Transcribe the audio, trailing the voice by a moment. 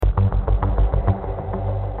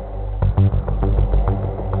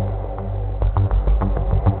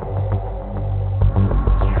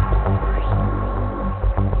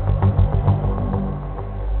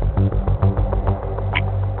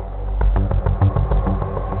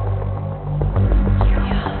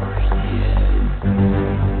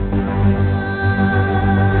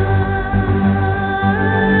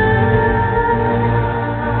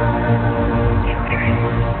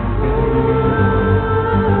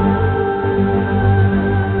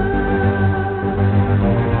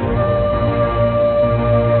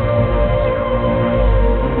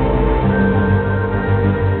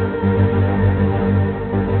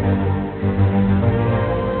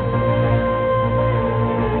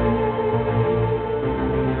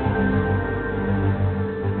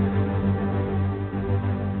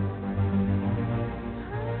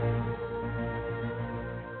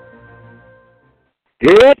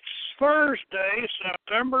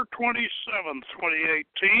November 27th,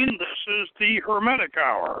 2018. This is the Hermetic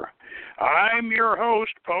Hour. I'm your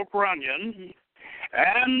host, Poke Runyon,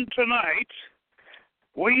 and tonight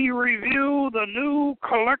we review the new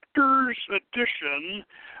collector's edition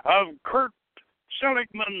of Kurt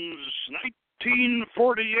Seligmann's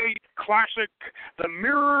 1948 classic, The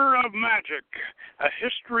Mirror of Magic, A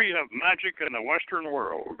History of Magic in the Western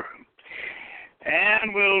World.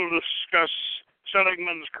 And we'll discuss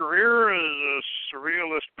Seligmann's career as a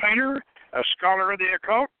surrealist painter, a scholar of the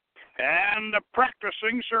occult, and a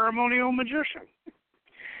practicing ceremonial magician.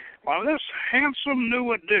 Well, this handsome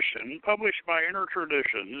new edition, published by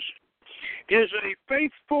Introductions, is a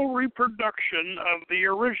faithful reproduction of the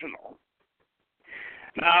original.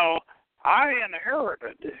 Now, I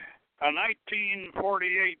inherited a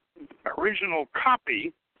 1948 original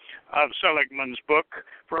copy of Seligmann's book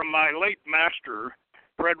from my late master,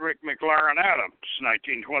 Frederick Adams,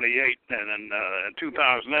 1928 and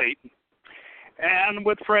 2008, and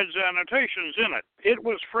with Fred's annotations in it. It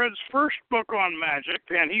was Fred's first book on magic,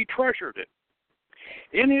 and he treasured it.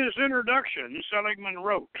 In his introduction, Seligmann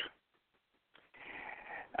wrote,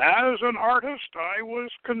 "As an artist, I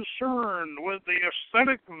was concerned with the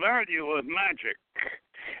aesthetic value of magic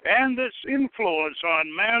and its influence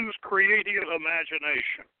on man's creative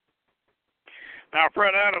imagination." Now,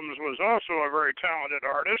 Fred Adams was also a very talented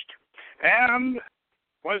artist and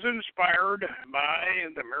was inspired by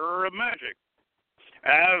The Mirror of Magic,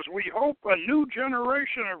 as we hope a new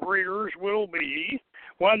generation of readers will be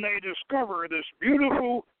when they discover this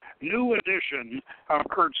beautiful new edition of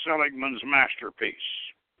Kurt Seligmann's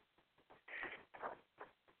masterpiece.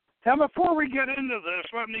 Now, before we get into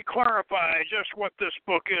this, let me clarify just what this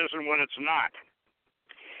book is and what it's not.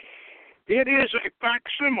 It is a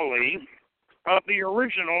facsimile of the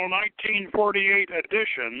original 1948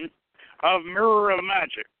 edition of Mirror of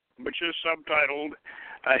Magic, which is subtitled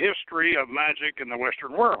A History of Magic in the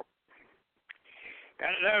Western World.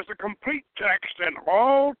 And it has the complete text and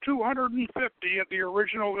all 250 of the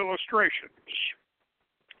original illustrations.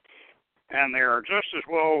 And they are just as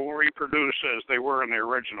well reproduced as they were in the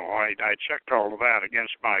original. I checked all of that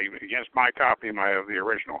against my copy of the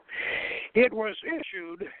original. It was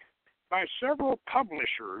issued by several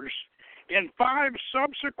publishers in 5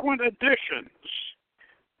 subsequent editions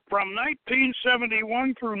from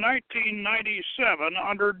 1971 through 1997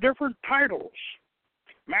 under different titles: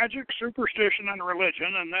 Magic, Superstition, and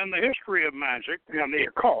Religion, and then the History of Magic and the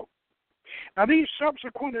Occult. Now, these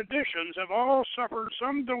subsequent editions have all suffered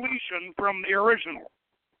some deletion from the original.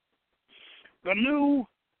 The new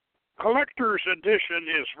collector's edition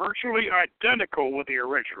is virtually identical with the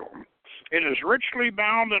original. It is richly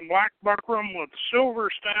bound in black buckram with silver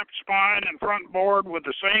stamped spine and front board with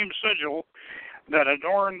the same sigil that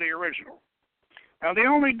adorned the original. Now, the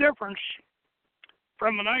only difference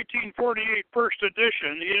from the 1948 first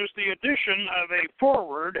edition is the addition of a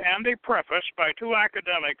foreword and a preface by 2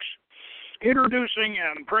 academics introducing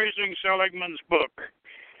and praising Seligmann's book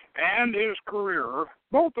and his career,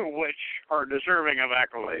 both of which are deserving of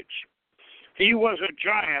accolades. He was a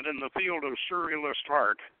giant in the field of surrealist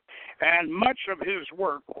art, and much of his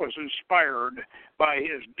work was inspired by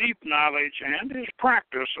his deep knowledge and his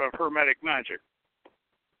practice of Hermetic magic.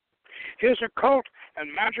 His occult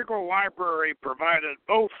and magical library provided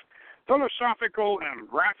both philosophical and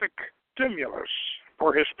graphic stimulus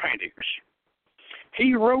for his paintings.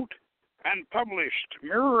 He wrote and published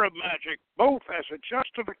Mirror of Magic both as a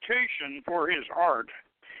justification for his art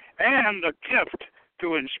and a gift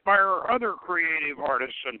to inspire other creative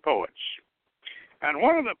artists and poets. And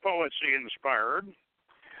one of the poets he inspired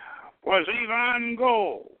was Ivan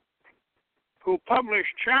Gold, who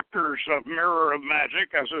published chapters of Mirror of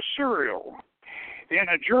Magic as a serial in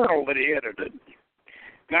a journal that he edited.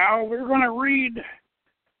 Now, we're going to read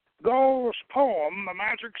Gold's poem, The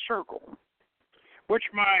Magic Circle,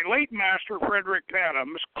 which my late master Frederick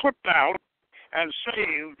Adams clipped out and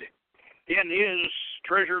saved in his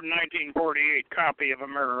treasured 1948 copy of A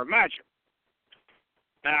Mirror of Magic.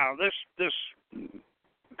 Now, this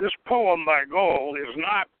poem by Gold is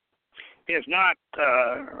not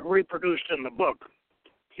reproduced in the book.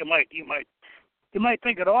 You might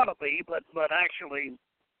think it ought to be, but actually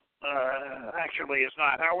it's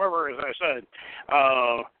not. However, as I said,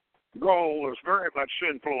 Gold was very much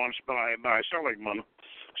influenced by Seligmann.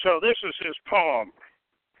 So this is his poem,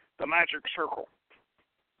 The Magic Circle.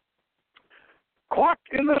 Caught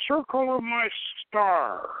in the circle of my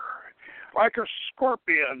star, like a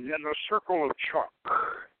scorpion in the circle of chalk,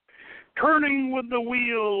 turning with the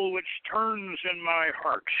wheel which turns in my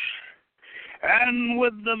heart, and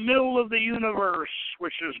with the mill of the universe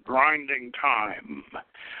which is grinding time,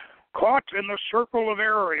 caught in the circle of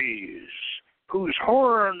Aries, whose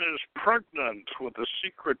horn is pregnant with a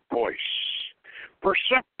secret voice,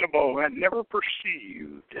 perceptible and never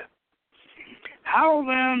perceived. How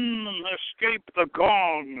then escape the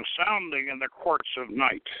gong sounding in the courts of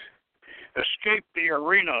night? Escape the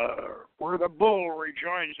arena where the bull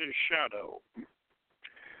rejoins his shadow?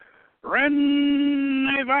 Ren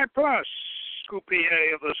ne plus,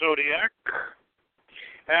 Coupier of the zodiac,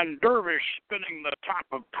 and dervish spinning the top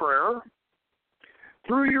of prayer.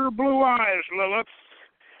 Through your blue eyes, Lilith,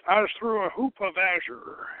 as through a hoop of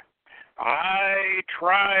azure, I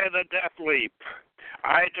try the death leap.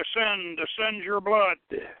 I descend your blood.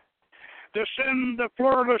 Descend the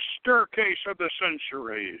floorless staircase of the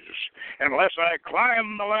centuries, unless I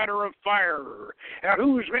climb the ladder of fire, at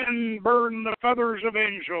whose end burn the feathers of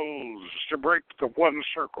angels to break the one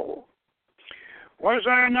circle. Was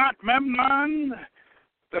I not Memnon,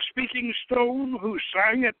 the speaking stone, who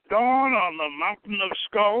sang at dawn on the mountain of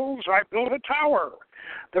skulls? I built a tower,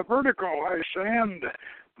 the vertical I stand,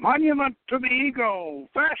 monument to the ego,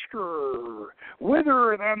 faster,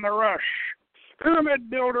 whither than the rush. Pyramid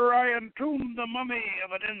builder, I entombed the mummy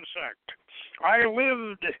of an insect. I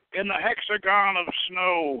lived in the hexagon of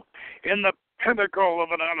snow, in the pinnacle of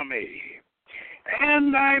an enemy.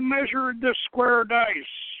 And I measured the square dice,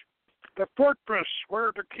 the fortress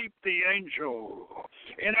where to keep the angel,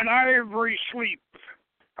 in an ivory sleep,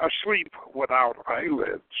 a sleep without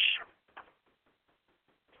eyelids.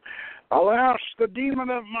 Alas, the demon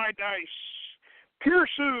of my dice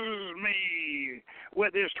pierces me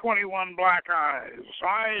with his 21 black eyes,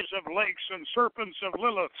 eyes of lakes and serpents of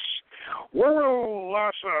Liliths, whirl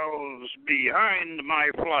lassos behind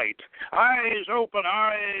my flight, eyes open,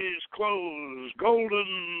 eyes closed,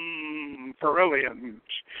 golden perillions,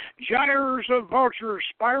 gyres of vultures,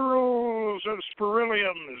 spirals of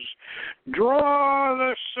sperilliums, draw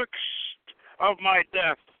the sixth of my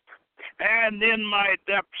death, and in my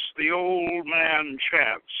depths the old man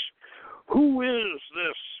chants. Who is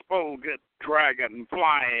this fulgid dragon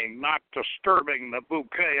flying, not disturbing the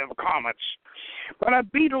bouquet of comets, but a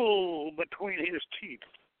beetle between his teeth?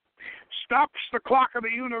 Stops the clock of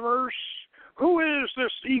the universe. Who is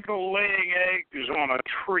this eagle laying eggs on a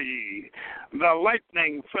tree, the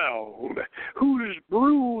lightning felled? Whose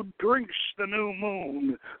brood drinks the new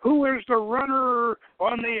moon? Who is the runner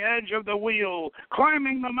on the edge of the wheel,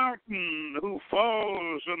 climbing the mountain, who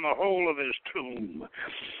falls in the hole of his tomb?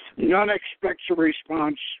 None expects a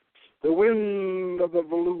response. The wind of the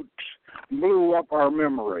volute blew up our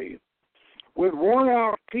memory. With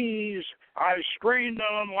worn-out keys, I strained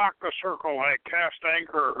to unlock the circle. I cast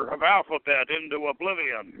anchor of alphabet into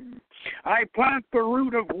oblivion. I plant the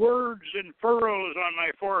root of words in furrows on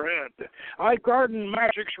my forehead. I garden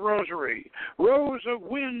magic's rosary. Rose of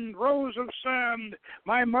wind, rose of sand.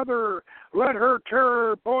 My mother let her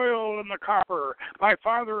terror boil in the copper. My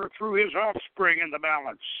father threw his offspring in the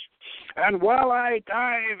balance. And while I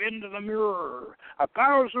dive into the mirror,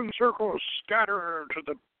 1,000 circles scatter to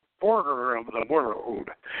the border of the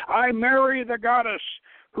world. I marry the goddess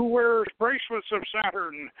who wears bracelets of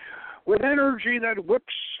Saturn with energy that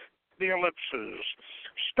whips the ellipses.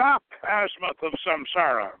 Stop, azimuth of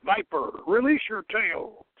samsara, viper, release your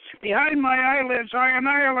tail. Behind my eyelids I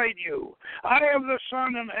annihilate you. Eye of the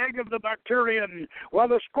sun and egg of the bacterium, while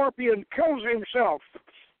the scorpion kills himself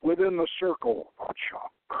within the circle of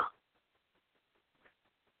chalk.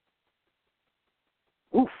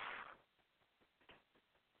 Oof.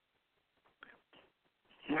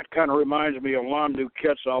 That kind of reminds me of Lon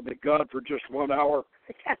Duquette's I'll Be God for Just 1 hour.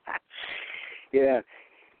 Yeah.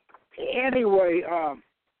 Anyway,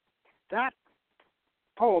 that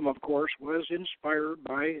poem, of course, was inspired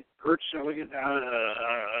by Kurt Seligmann's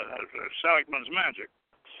magic.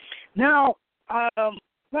 Now,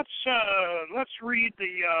 let's read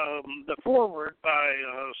the foreword by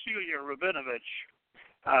Celia Rabinovich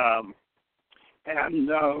and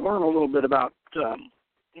learn a little bit about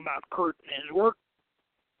Kurt and his work.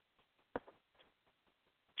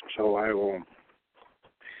 So I will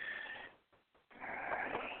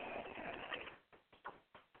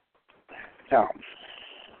now.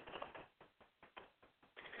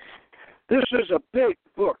 This is a big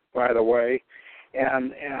book, by the way,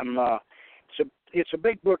 and it's a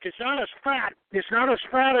big book. It's not as fat. It's not as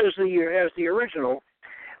fat as the original,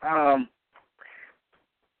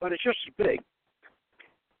 but it's just as big.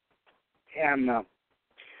 And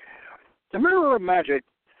the Mirror of Magic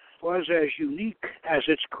was as unique as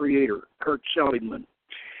its creator, Kurt Seligmann,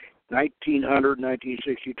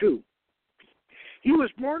 1900-1962. He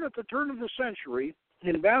was born at the turn of the century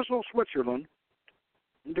in Basel, Switzerland,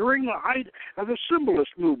 during the height of the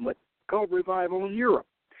symbolist movement called Revival in Europe.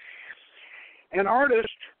 An artist,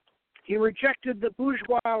 he rejected the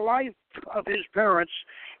bourgeois life of his parents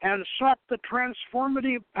and sought the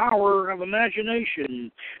transformative power of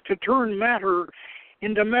imagination to turn matter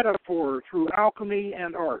into metaphor through alchemy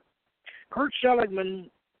and art. Kurt Seligmann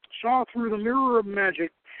saw through the mirror of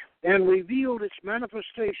magic and revealed its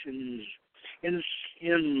manifestations in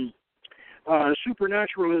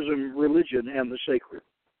supernaturalism, religion, and the sacred.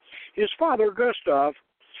 His father, Gustav,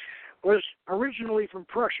 was originally from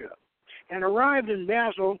Prussia and arrived in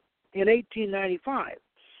Basel in 1895.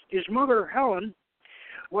 His mother, Helen,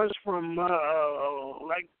 was from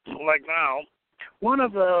like now one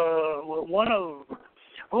of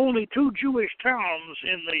only two Jewish towns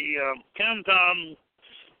in the canton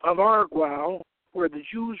of Aargau, where the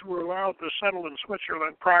Jews were allowed to settle in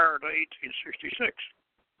Switzerland prior to 1866.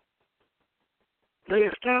 They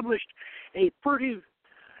established a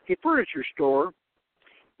furniture store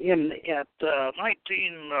at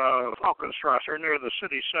 19 Falkenstrasse, near the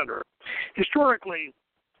city center. Historically,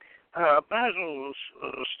 Basil's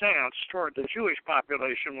stance toward the Jewish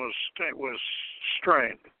population was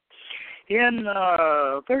strained. In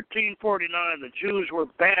 1349, the Jews were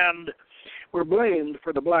blamed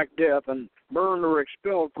for the Black Death and burned or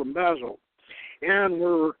expelled from Basel, and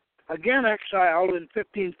were again exiled in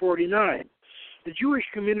 1549. The Jewish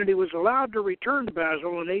community was allowed to return to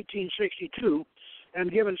Basel in 1862 and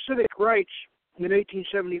given civic rights in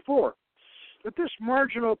 1874. But this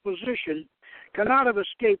marginal position cannot have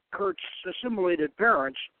escaped Kurt's assimilated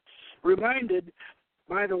parents, reminded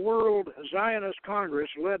by the World Zionist Congress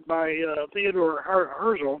led by Theodor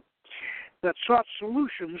Herzl that sought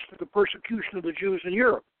solutions to the persecution of the Jews in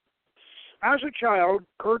Europe. As a child,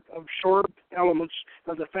 Kurt absorbed elements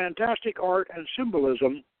of the fantastic art and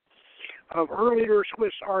symbolism of earlier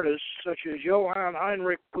Swiss artists such as Johann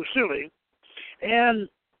Heinrich Pusili and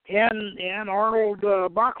Arnold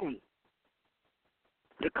Backlund.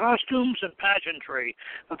 The costumes and pageantry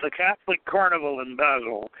of the Catholic Carnival in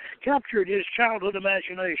Basel captured his childhood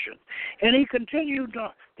imagination, and he continued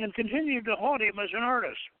to haunt him as an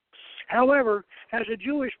artist. However, as a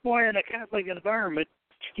Jewish boy in a Catholic environment,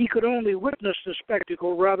 he could only witness the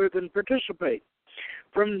spectacle rather than participate.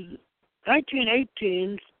 From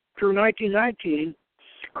 1918 through 1919,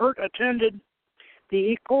 Kurt attended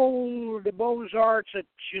the École des Beaux-Arts at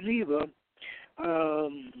Geneva,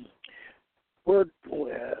 where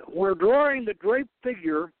drawing the draped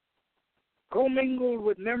figure commingled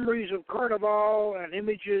with memories of Carnival and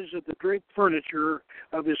images of the draped furniture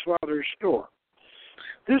of his father's store.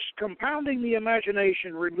 This, compounding the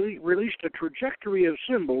imagination, released a trajectory of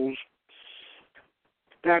symbols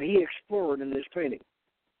that he explored in his painting.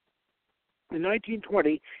 In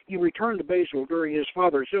 1920, he returned to Basel during his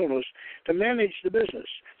father's illness to manage the business.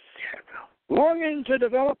 Longing to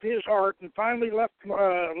develop his art, and finally left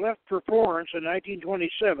for Florence in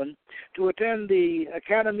 1927 to attend the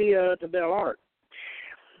Accademia de Belle Art.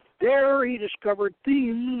 There he discovered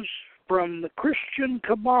themes from the Christian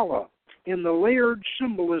Kabbalah in the layered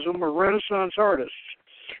symbolism of Renaissance artists,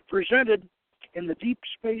 presented in the deep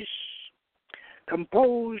space,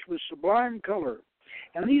 composed with sublime color.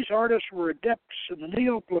 And these artists were adepts in the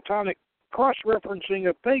Neoplatonic cross-referencing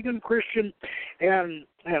of pagan, Christian, and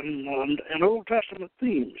Old Testament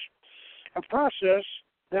themes, a process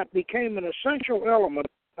that became an essential element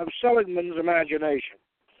of Seligmann's imagination.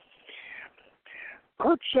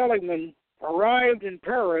 Kurt Seligmann arrived in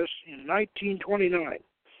Paris in 1929.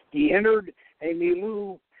 He entered a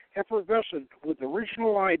milieu effervescent with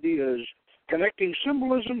original ideas connecting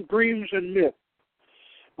symbolism, dreams, and myth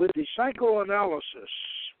with the psychoanalysis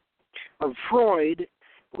of Freud,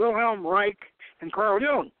 Wilhelm Reich, and Carl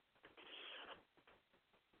Jung.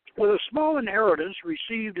 With a small inheritance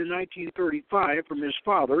received in 1935 from his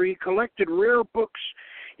father, he collected rare books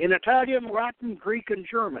in Italian, Latin, Greek, and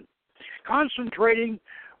German, concentrating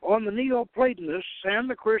on the Neoplatonists and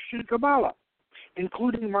the Christian Kabbalah,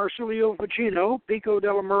 including Marsilio Ficino, Pico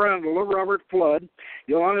della Mirandola, Robert Flood,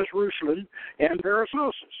 Johannes Ruslan, and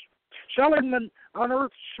Paracelsus. Seligmann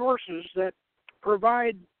unearthed sources that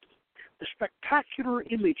provide the spectacular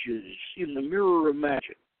images in the mirror of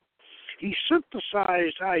magic. He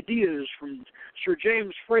synthesized ideas from Sir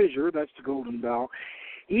James Frazer, that's the Golden Bough,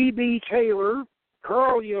 E.B. Taylor,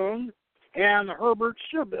 Carl Jung, and Herbert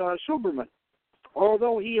Silbermann,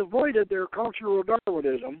 although he avoided their cultural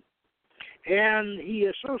Darwinism, and he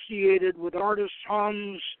associated with artists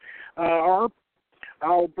Hans Arp,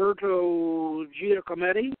 Alberto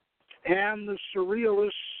Giacometti, and the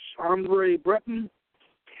surrealist André Breton,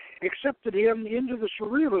 accepted him into the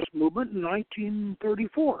surrealist movement in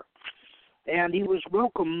 1934, and he was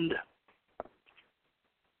welcomed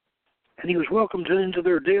and he was welcomed into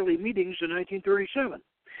their daily meetings in 1937.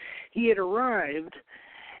 He had arrived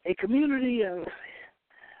a community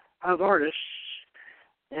of artists,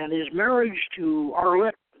 and his marriage to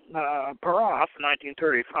Arlette Paroth in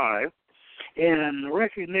 1935, and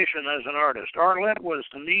recognition as an artist. Arlette was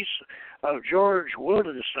the niece of George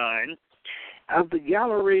Wildenstein of the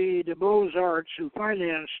Galerie des Beaux-Arts, who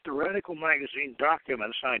financed the radical magazine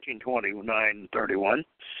Documents 1929-31,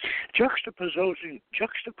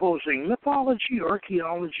 juxtaposing mythology,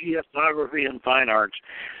 archaeology, ethnography, and fine arts,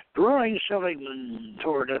 drawing Seligmann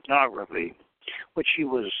toward ethnography, which he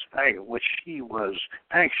was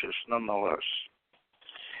anxious nonetheless.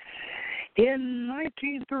 In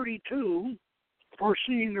 1932,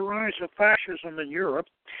 foreseeing the rise of fascism in Europe,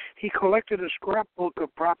 he collected a scrapbook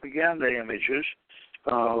of propaganda images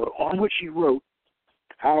on which he wrote,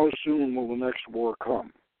 "How soon will the next war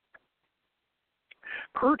come?"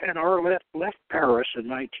 Kurt and Arlette left Paris in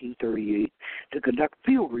 1938 to conduct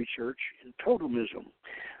field research in totemism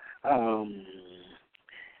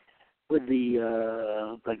with the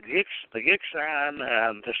Gixan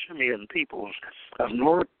and the Simian peoples of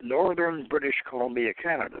northern British Columbia,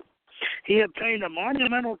 Canada. He obtained a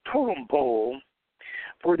monumental totem pole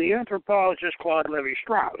for the anthropologist Claude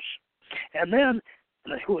Lévi-Strauss, and then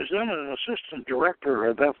who was then an assistant director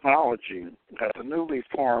of ethnology at the newly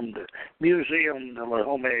formed Muséum de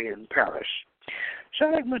l'Homme in Paris.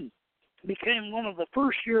 Seligmann became one of the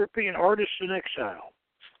first European artists in exile,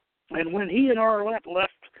 and when he and Arlette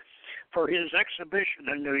left for his exhibition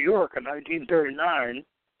in New York in 1939,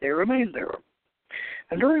 they remained there.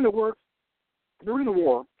 And during the war,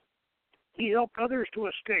 he helped others to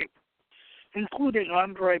escape, including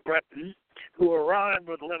André Breton, who arrived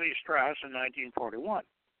with Lévi-Strauss in 1941.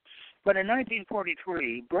 But in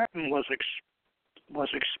 1943, Breton was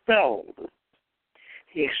expelled.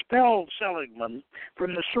 He expelled Seligmann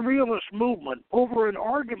from the surrealist movement over an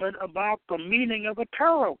argument about the meaning of a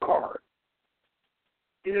tarot card.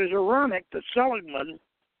 It is ironic that Seligmann,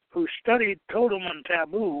 who studied totem and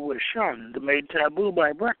taboo, was shunned, made taboo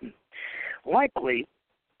by Breton. Likely,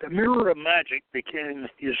 the mirror of magic became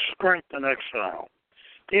his strength in exile.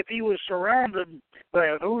 If he was surrounded by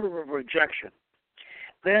an odor of rejection,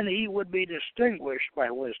 then he would be distinguished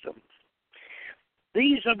by wisdom.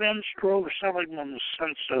 These events drove Seligmann's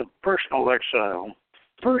sense of personal exile,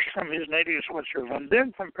 first from his native Switzerland,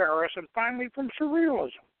 then from Paris, and finally from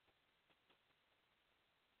surrealism.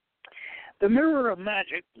 The Mirror of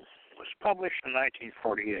Magic was published in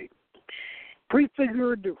 1948.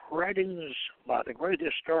 Prefigured writings by the great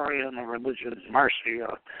historian of religion,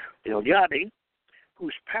 Marcia Ilyadi,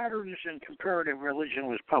 whose Patterns in Comparative Religion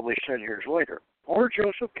was published 10 years later, or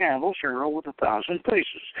Joseph Campbell's Hero with 1,000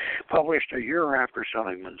 Faces, published a year after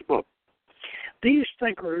Seligmann's book. These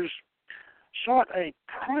thinkers sought a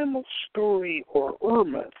primal story or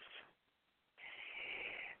ur-myth,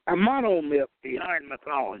 a monomyth behind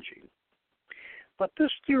mythology. But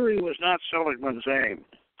this theory was not Seligmann's aim,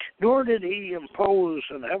 nor did he impose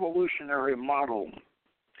an evolutionary model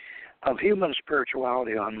of human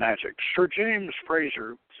spirituality on magic. Sir James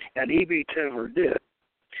Fraser and E.B. Taylor did.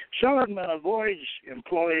 Seligmann avoids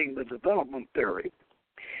employing the development theory,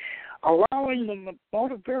 allowing the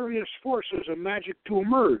multifarious forces of magic to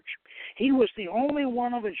emerge. He was the only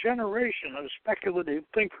one of a generation of speculative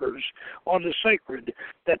thinkers on the sacred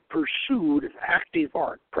that pursued active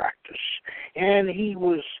art practice, and he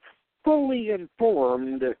was fully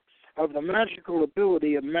informed of the magical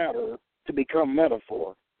ability of matter to become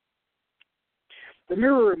metaphor. The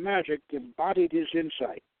Mirror of Magic embodied his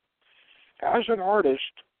insight. As an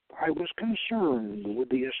artist, I was concerned with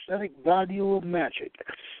the aesthetic value of magic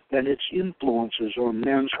and its influences on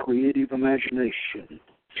man's creative imagination.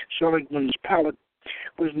 Seligmann's palette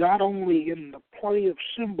was not only in the play of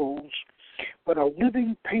symbols, but a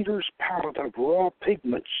living painter's palette of raw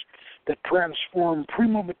pigments that transform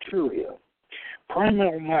prima materia,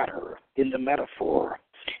 primal matter, into metaphor,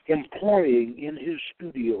 employing in his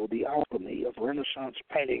studio the alchemy of Renaissance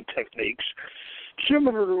painting techniques,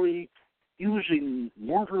 similarly using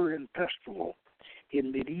mortar and pestle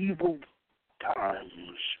in medieval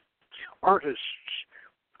times. Artists,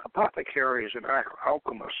 apothecaries, and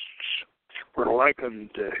alchemists were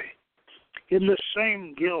likened in the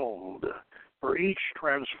same guild, for each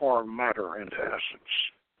transformed matter into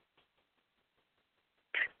essence.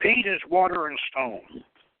 Paint is water and stone,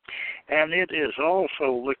 and it is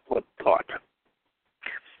also liquid thought.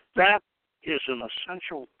 That is an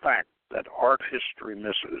essential fact that art history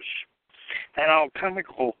misses, and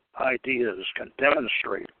alchemical ideas can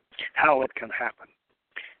demonstrate how it can happen.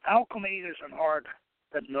 Alchemy is an art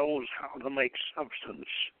that knows how to make substance.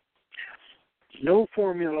 no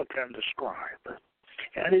formula can describe,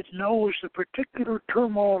 and it knows the particular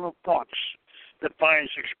turmoil of thoughts that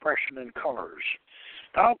finds expression in colors.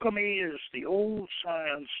 Alchemy is the old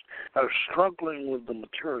science of struggling with the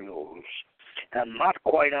materials and not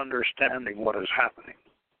quite understanding what is happening,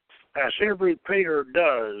 as every painter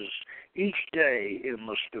does each day in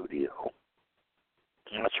the studio.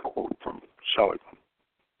 That's a quote from Seligmann.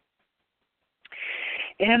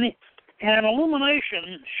 And an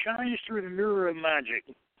illumination shines through the mirror of magic.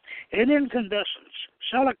 In incandescence,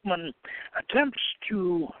 Seligmann attempts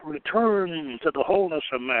to return to the wholeness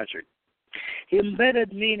of magic.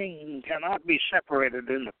 Embedded meaning cannot be separated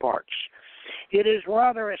into parts. It is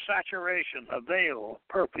rather a saturation, a veil,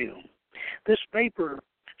 perfume. This vapor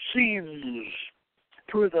seems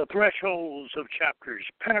through the thresholds of chapters,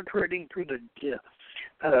 penetrating through the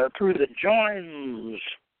joins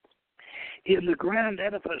in the grand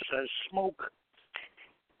edifice as smoke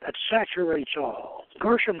that saturates all.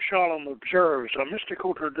 Gershom Scholem observes a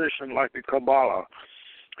mystical tradition like the Kabbalah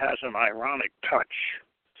has an ironic touch.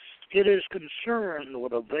 It is concerned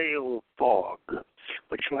with a veil of fog,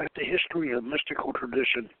 which, like the history of mystical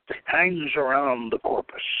tradition, hangs around the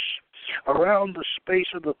corpus, around the space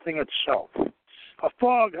of the thing itself. A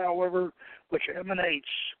fog, however, which emanates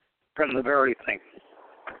from the very thing.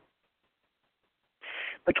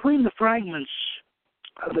 Between the fragments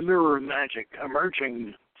of the mirror of magic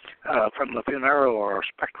emerging from the funereal or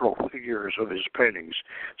spectral figures of his paintings,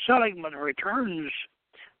 Seligmann returns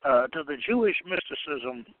to the Jewish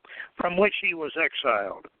mysticism from which he was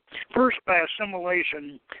exiled, first by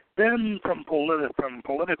assimilation, then from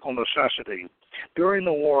political necessity during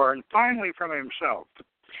the war, and finally from himself.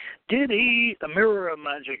 Did he, the mirror of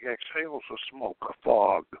magic, exhales a smoke, a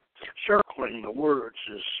fog, circling the words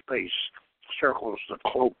as space circles the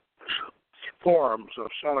cloaked forms of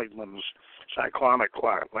Seligmann's cyclonic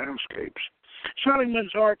landscapes?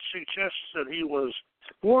 Seligmann's art suggests that he was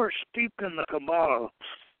more steeped in the Kabbalah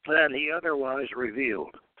than he otherwise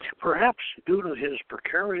revealed, perhaps due to his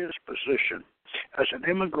precarious position as an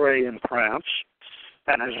immigrant in France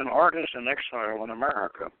and as an artist in exile in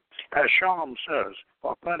America. As Scholem says,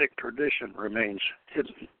 authentic tradition remains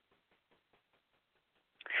hidden.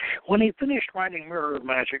 When he finished writing Mirror of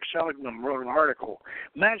Magic, Seligmann wrote an article,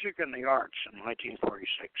 Magic and the Arts, in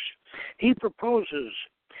 1946. He proposes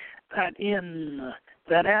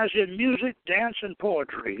that as in music, dance, and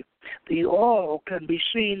poetry, the all can be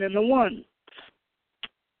seen in the one.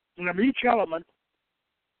 And each element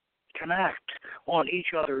can act on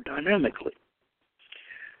each other dynamically.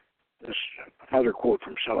 This is another quote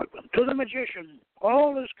from Seligmann. To the magician,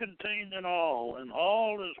 all is contained in all, and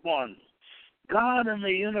all is one. God and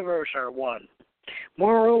the universe are one.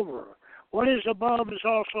 Moreover, what is above is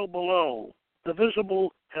also below. The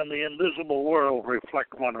visible and the invisible world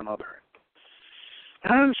reflect one another.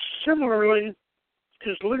 And similarly,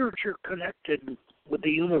 is literature connected with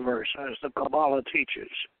the universe, as the Kabbalah teaches.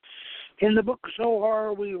 In the book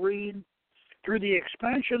Zohar, we read, through the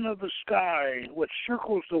expansion of the sky which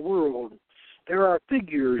circles the world, there are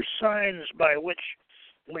figures, signs by which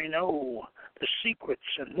we know the secrets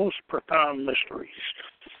and most profound mysteries.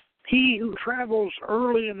 He who travels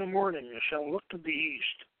early in the morning shall look to the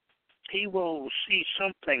east. He will see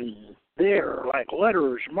something there, like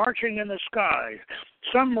letters marching in the sky,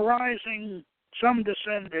 some rising, some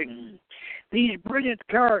descending. These brilliant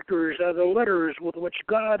characters are the letters with which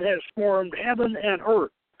God has formed heaven and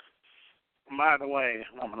earth. By the way,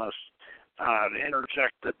 I'm going to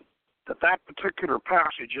interject that particular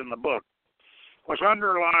passage in the book was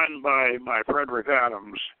underlined by Frederick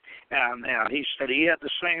Adams, and he said he had the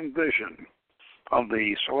same vision of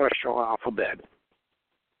the celestial alphabet,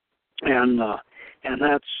 and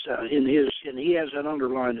that's in his, and he has that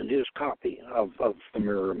underlined in his copy of the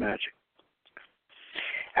Mirror of Magic.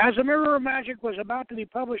 As the Mirror of Magic was about to be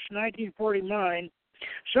published in 1949,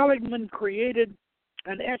 Seligmann created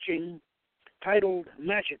an etching titled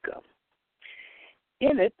Magica.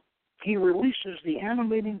 In it, he releases the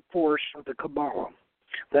animating force of the Kabbalah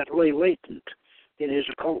that lay latent in his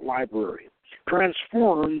occult library,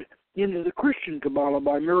 transformed into the Christian Kabbalah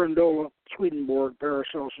by Mirandola, Swedenborg,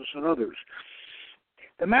 Paracelsus, and others.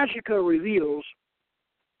 The Magica reveals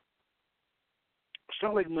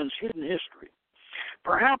Seligmann's hidden history.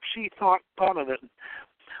 Perhaps he thought of it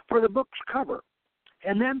for the book's cover,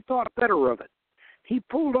 and then thought better of it. He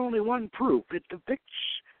pulled only one proof. It depicts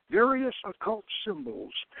various occult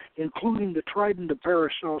symbols, including the trident of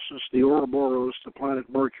Paracelsus, the Ouroboros, the planet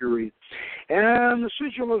Mercury, and the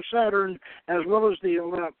sigil of Saturn, as well as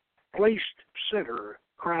the placed center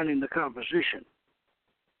crowning the composition.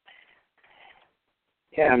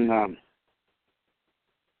 And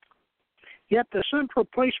Yet the central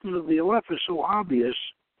placement of the Aleph is so obvious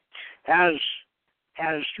as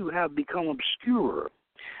to have become obscure.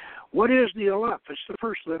 What is the Aleph? It's the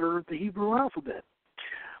first letter of the Hebrew alphabet.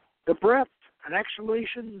 The breath, an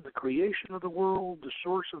exhalation, the creation of the world, the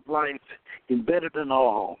source of life, embedded in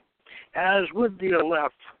all. As with the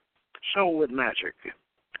Aleph, so with magic.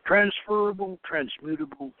 Transferable,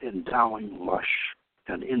 transmutable, endowing, lush,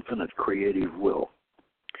 and infinite creative will.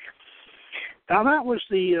 Now that was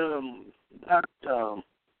the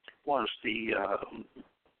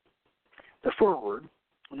foreword,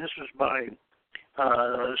 and this was by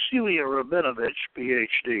Celia Rabinovich,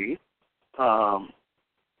 Ph.D.,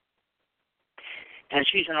 and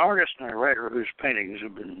she's an artist and a writer whose paintings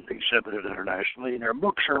have been exhibited internationally, and her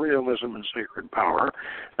books are Realism and Sacred Power,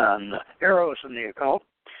 and Eros and the Occult.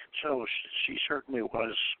 So she certainly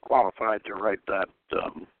was qualified to write that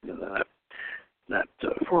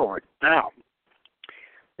foreword. Now,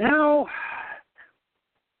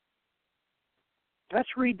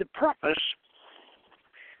 let's read the preface.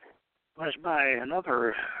 It was by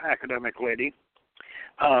another academic lady,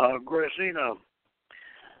 Grazina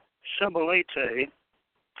Sabalete,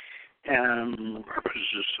 and the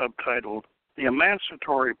preface is subtitled "The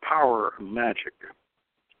Emancipatory Power of Magic."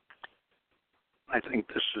 I think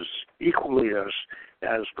this is equally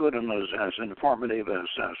as good and as informative as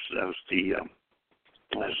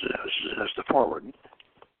the foreword.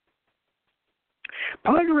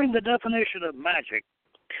 Pondering the definition of magic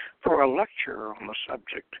for a lecture on the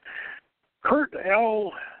subject, Kurt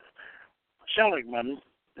Seligmann,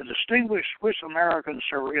 the distinguished Swiss-American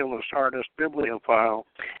surrealist artist, bibliophile,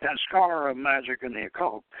 and scholar of magic and the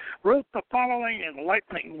occult, wrote the following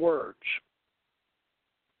enlightening words.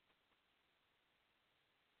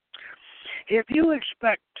 If you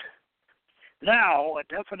expect now a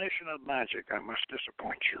definition of magic, I must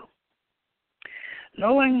disappoint you.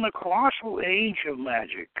 Knowing the colossal age of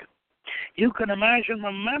magic, you can imagine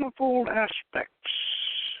the manifold aspects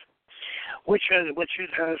which it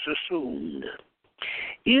has assumed.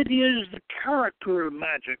 It is the character of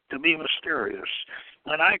magic to be mysterious,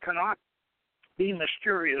 and I cannot be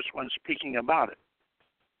mysterious when speaking about it.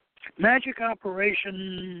 Magic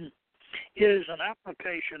operation is an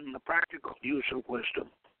application, the practical use of wisdom,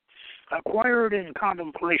 acquired in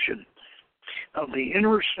contemplation of the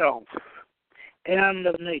inner self and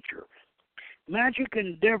of nature. Magic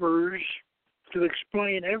endeavors to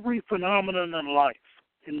explain every phenomenon in life,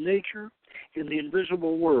 in nature, in the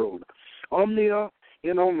invisible world. Omnia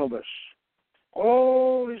in omnibus.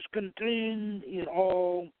 All is contained in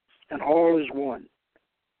all, and all is one.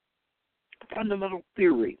 Fundamental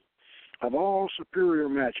theory of all superior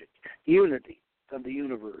magic, unity of the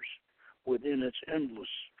universe within its endless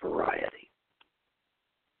variety.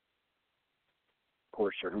 Of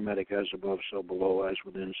course, the Hermetic as above, so below, as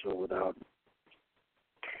within, so without.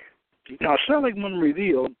 Now, Seligmann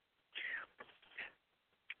revealed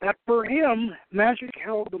that for him, magic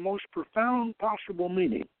held the most profound possible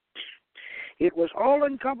meaning. It was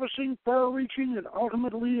all-encompassing, far-reaching, and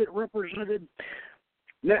ultimately it represented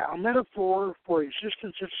a metaphor for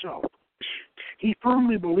existence itself. He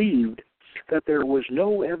firmly believed that there was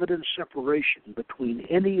no evident separation between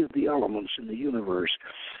any of the elements in the universe,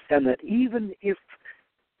 and that even if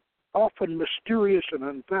often mysterious and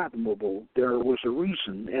unfathomable, there was a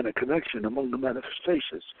reason and a connection among the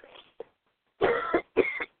manifestations.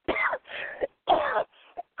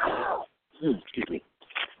 Excuse me.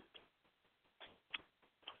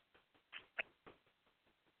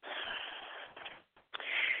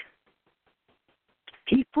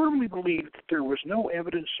 He firmly believed that there was no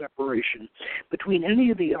evident separation between any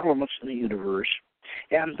of the elements in the universe,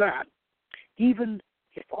 and that, even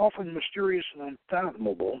if often mysterious and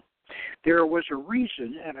unfathomable, there was a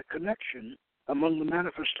reason and a connection among the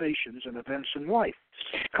manifestations and events in life.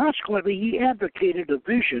 Consequently, he advocated a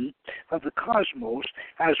vision of the cosmos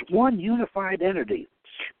as one unified entity,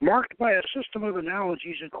 marked by a system of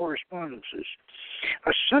analogies and correspondences.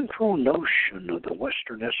 A central notion of the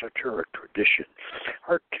Western esoteric tradition,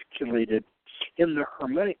 articulated in the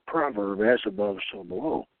Hermetic proverb, as above, so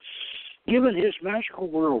below. Given his magical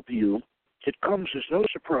worldview, it comes as no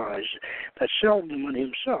surprise that Seligmann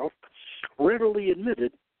himself readily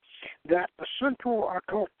admitted that the central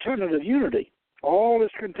occult tenet of unity, all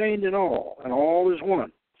is contained in all, and all is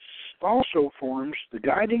one, also forms the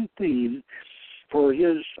guiding theme for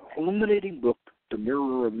his illuminating book, The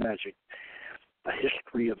Mirror of Magic, A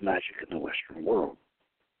History of Magic in the Western World.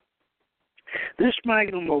 This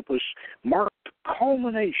magnum opus marked the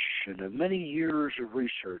culmination of many years of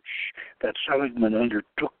research that Seligmann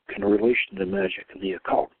undertook in relation to magic and the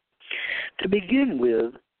occult. To begin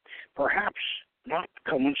with, perhaps Not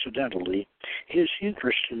coincidentally, his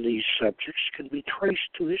interest in these subjects can be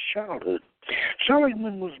traced to his childhood.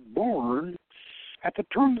 Seligmann was born at the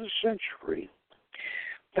turn of the century.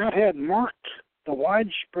 That had marked the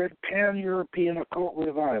widespread pan-European occult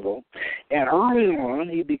revival, and early on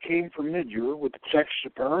he became familiar with the texts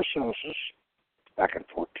of Paracelsus back in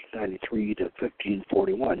 1493 to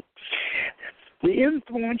 1541. The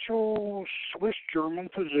influential Swiss-German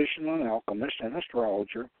physician and alchemist and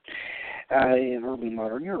astrologer in early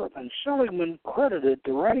modern Europe. And Seligmann credited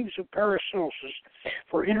the writings of Paracelsus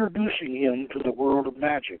for introducing him to the world of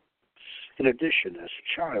magic. In addition, as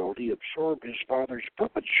a child, he absorbed his father's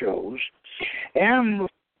puppet shows and the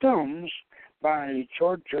films by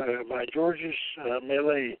Georges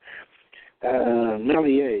Méliès,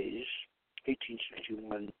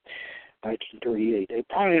 1861-1938, a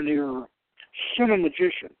pioneer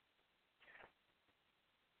cinemagician.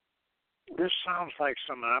 This sounds like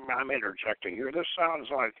I'm interjecting here. This sounds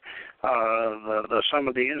like some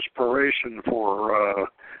of the inspiration for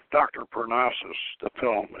Dr. Parnassus, the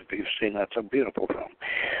film, if you've seen. That's a beautiful film,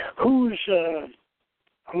 whose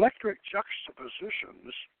electric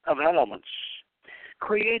juxtapositions of elements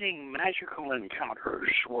creating magical encounters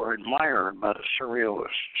were admired by the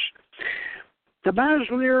surrealists. The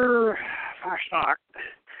Basler Fastnacht,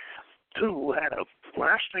 too, had a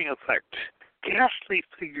lasting effect. Ghastly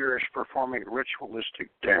figures performing ritualistic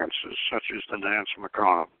dances, such as the Dance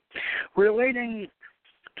Macabre, relating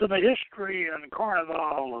to the history and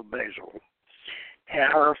carnival of Basel,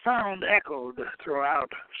 are found echoed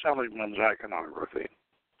throughout Seligmann's iconography.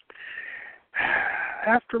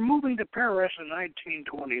 After moving to Paris in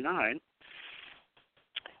 1929,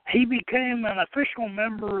 he became an official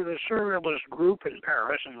member of the Surrealist group in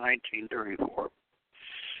Paris in 1934,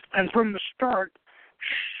 and from the start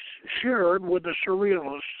shared with the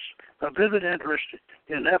Surrealists a vivid interest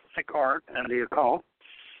in ethnic art and the occult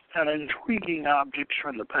and intriguing objects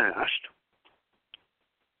from the past.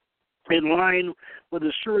 In line with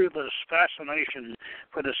the Surrealist fascination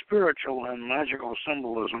for the spiritual and magical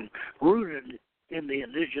symbolism rooted in the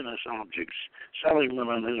indigenous objects, Seligmann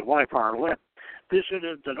and his wife Arlette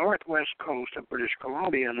visited the northwest coast of British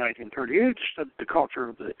Columbia in 1938 to study the culture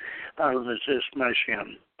of the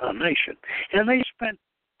Cismatian nation. And they spent,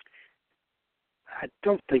 I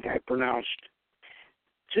don't think I pronounced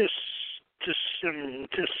Cismatian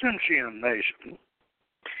nation.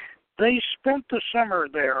 They spent the summer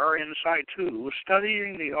there in situ,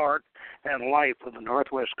 studying the art and life of the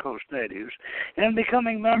Northwest Coast natives and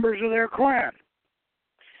becoming members of their clan.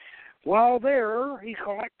 While there, he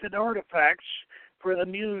collected artifacts for the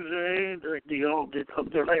Musée de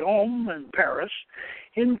Léon in Paris,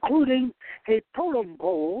 including a totem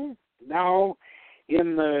pole, now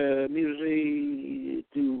in the Musée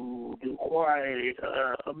du Quai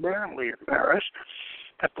Branly in Paris.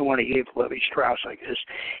 That's the one he gave Levi-Strauss, I guess.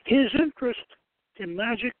 His interest in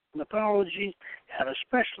magic, mythology, and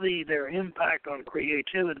especially their impact on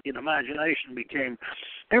creativity and imagination became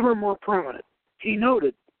ever more prominent. He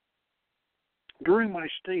noted, during my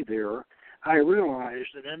stay there, I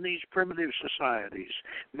realized that in these primitive societies,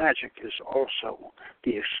 magic is also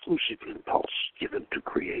the exclusive impulse given to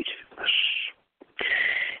creativeness.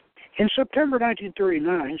 In September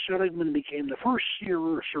 1939, Seligmann became the first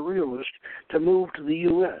surrealist to move to the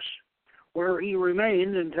U.S., where he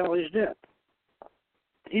remained until his death.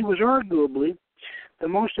 He was arguably the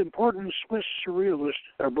most important Swiss surrealist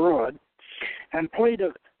abroad and played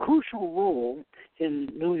a crucial role in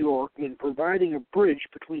New York in providing a bridge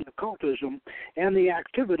between occultism and the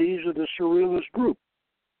activities of the surrealist group.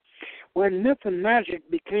 When myth and magic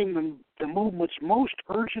became the movement's most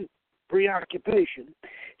urgent preoccupation,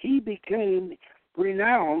 he became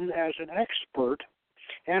renowned as an expert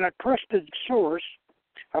and a trusted source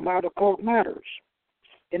about occult matters.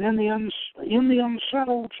 And in the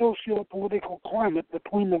unsettled socio-political climate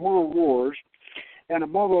between the world wars, and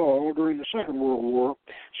above all during the Second World War,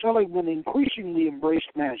 Seligmann increasingly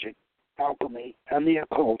embraced magic, alchemy, and the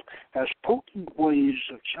occult as potent ways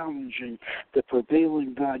of challenging the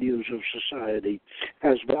prevailing values of society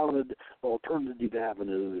as valid alternative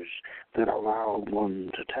avenues that allow one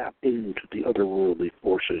to tap into the otherworldly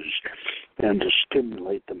forces and to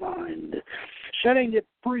stimulate the mind, setting it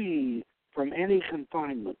free from any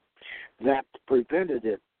confinement that prevented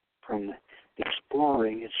it from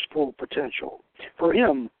exploring its full potential. For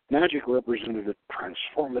him, magic represented a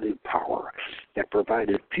transformative power that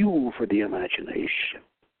provided fuel for the imagination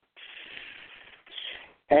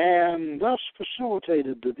and thus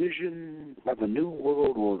facilitated the vision of a new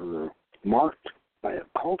world order marked by a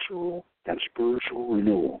cultural and spiritual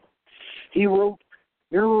renewal. He wrote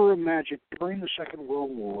Mirror of Magic during the Second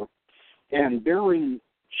World War and bearing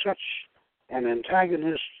such an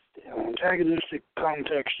antagonistic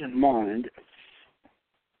context in mind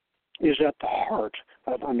is at the heart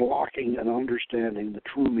of unlocking and understanding the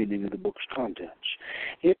true meaning of the book's contents.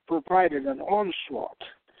 It provided an onslaught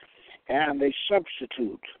and a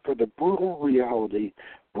substitute for the brutal reality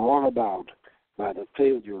brought about by the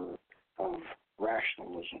failure of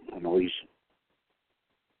rationalism and reason.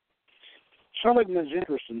 Seligmann's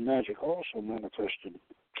interest in magic also manifested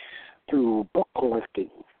through book collecting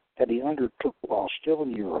that he undertook while still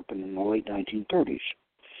in Europe and in the late 1930s.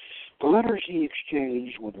 The letters he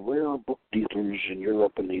exchanged with rare book dealers in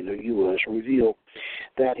Europe and the U.S. reveal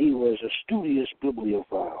that he was a studious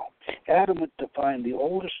bibliophile, adamant to find the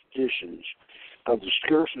oldest editions of the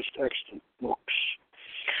scarcest extant books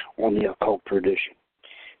on the occult tradition.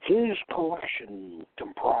 His collection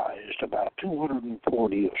comprised about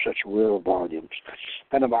 240 of such rare volumes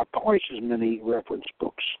and about twice as many reference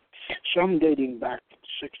books, some dating back to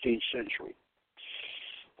the 16th century.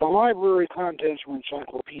 The library contents were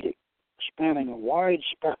encyclopedic, spanning a wide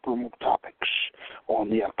spectrum of topics on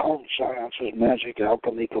the occult sciences, magic,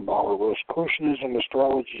 alchemy, Kabbalah, Rosicrucianism,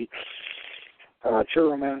 astrology,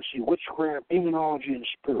 chiromancy, witchcraft, demonology, and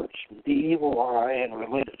spirits, the evil eye, and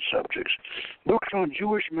related subjects. Books on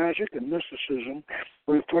Jewish magic and mysticism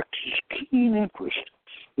reflect his keen interest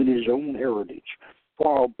in his own heritage,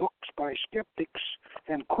 while books by skeptics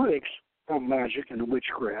and critics of magic and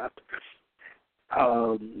witchcraft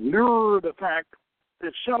mirror the fact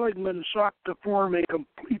that Seligmann sought to form a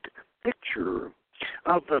complete picture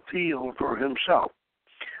of the field for himself.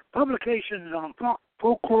 Publications on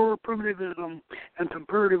folklore, primitivism, and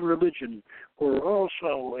comparative religion were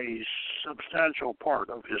also a substantial part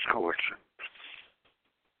of his collection.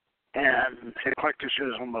 And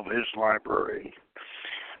eclecticism of his library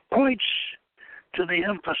points to the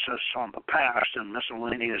emphasis on the past and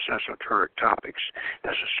miscellaneous esoteric topics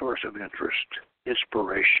as a source of interest,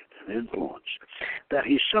 inspiration, and influence that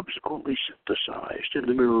he subsequently synthesized in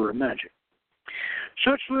the Mirror of Magic.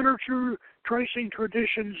 Such literature, tracing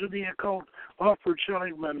traditions of the occult, offered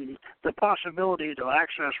Seligmann the possibility to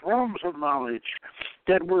access realms of knowledge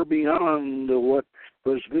that were beyond what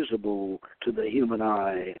was visible to the human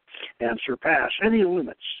eye and surpass any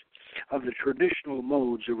limits of the traditional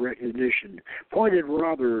modes of recognition, pointed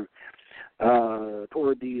rather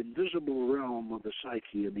toward the invisible realm of the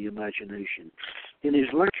psyche and the imagination. In his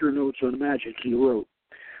lecture notes on magic, he wrote,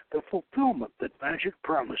 "The fulfillment that magic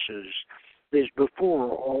promises is before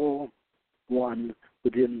all one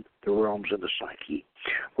within the realms of the psyche.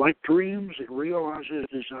 Like dreams, it realizes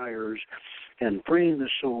desires and freeing the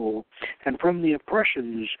soul and from the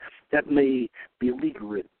oppressions that may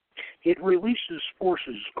beleaguer it. It releases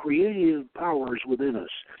forces, creative powers within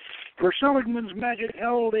us. For Seligmann's magic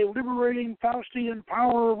held a liberating Faustian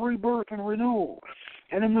power of rebirth and renewal,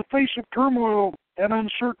 and in the face of turmoil and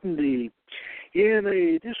uncertainty, in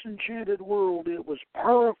a disenchanted world, it was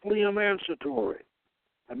powerfully emancipatory.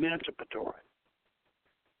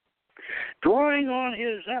 Drawing on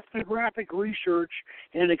his ethnographic research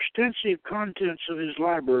and extensive contents of his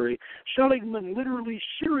library, Seligmann literally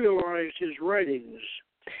serialized his writings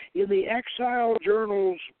in the exile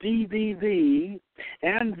journals VVV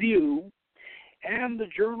and View and the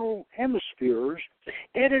journal Hemispheres,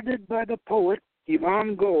 edited by the poet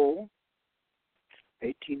Ivan Goel,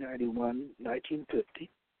 1891-1950,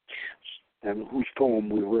 and whose poem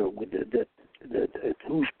we wrote,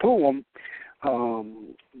 whose poem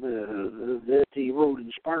that he wrote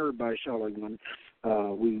inspired by Seligmann,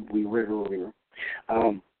 we read earlier.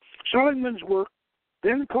 Seligmann's work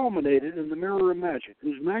then culminated in The Mirror of Magic,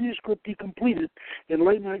 whose manuscript he completed in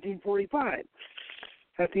late 1945,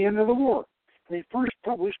 at the end of the war. They first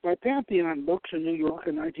published by Pantheon Books in New York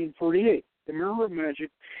in 1948. The Mirror of Magic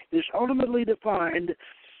is ultimately defined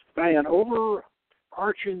by an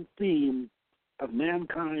overarching theme of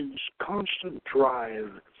mankind's constant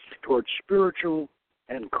drive towards spiritual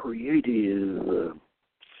and creative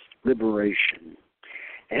liberation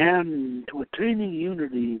and to attaining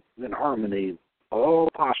unity and harmony, all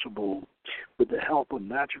possible with the help of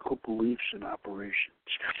magical beliefs and operations.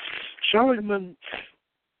 Seligmann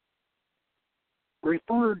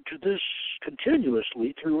referred to this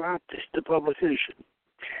continuously throughout the publication.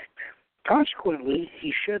 Consequently,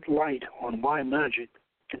 he shed light on why magic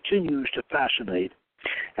continues to fascinate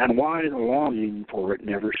and why the longing for it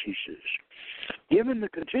never ceases. Given the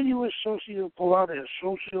continuous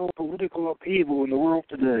socio-political upheaval in the world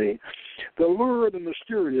today, the lure of the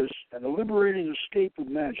mysterious and the liberating escape of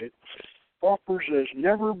magic offers that has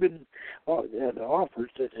never been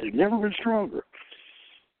stronger.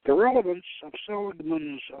 The relevance of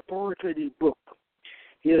Seligmann's authoritative book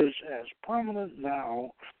is as prominent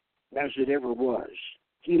now as it ever was.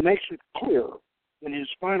 He makes it clear in his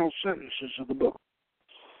final sentences of the book.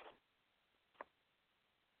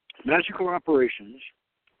 Magical operations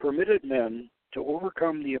permitted men to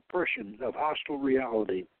overcome the oppression of hostile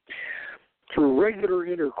reality through regular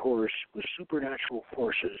intercourse with supernatural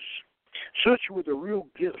forces. Such were the real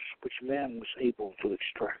gifts which man was able to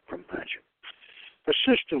extract from magic. A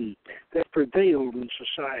system that prevailed in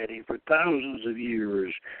society for thousands of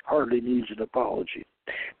years hardly needs an apology.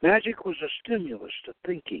 Magic was a stimulus to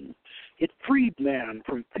thinking. It freed man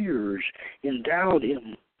from fears, endowed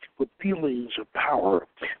him with feelings of power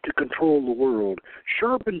to control the world,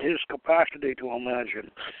 sharpened his capacity to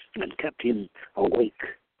imagine, and kept him awake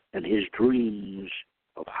in his dreams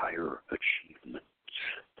of higher achievements.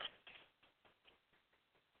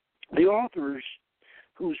 The authors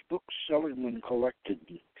whose books Seligmann collected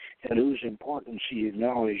and whose importance he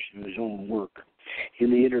acknowledged in his own work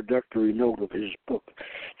in the introductory note of his book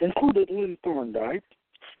included Lynn Thorndike,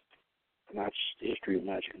 and that's the History of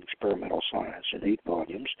Magic and Experimental Science in 8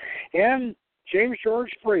 volumes, and James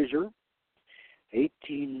George Fraser,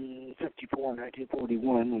 1854 and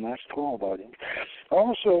 1941, and that's 12 volumes,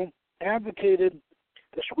 also advocated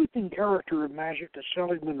the sweeping character of magic that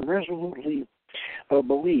Seligmann resolutely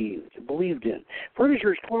believed in.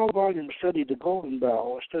 Fraser's 12-volume study, The Golden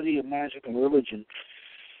Bough, a study of magic and religion,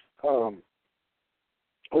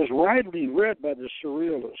 was widely read by the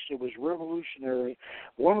surrealists. It was revolutionary,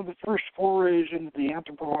 one of the first forays into the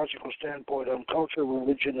anthropological standpoint on culture,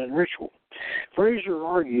 religion, and ritual. Fraser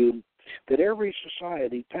argued that every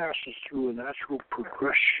society passes through a natural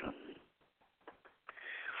progression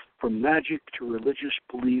from magic to religious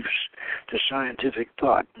beliefs to scientific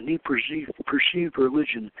thought, and he perceived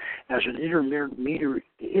religion as an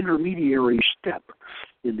intermediary step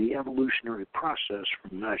in the evolutionary process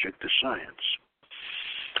from magic to science.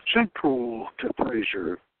 Central to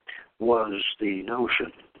Fraser was the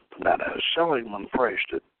notion that, as Seligmann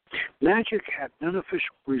phrased it, magic had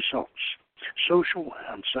beneficial results, social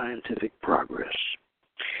and scientific progress,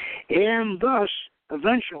 and thus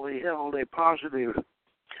eventually held a positive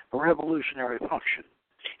revolutionary function.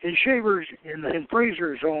 In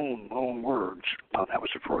Fraser's own words, oh, that was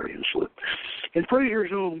a Freudian slip. In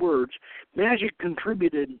Fraser's own words, magic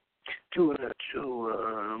contributed to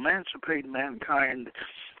emancipate mankind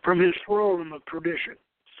from his thraldom of tradition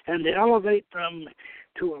and to elevate them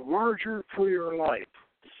to a larger, freer life.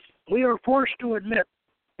 We are forced to admit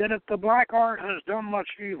that if the black art has done much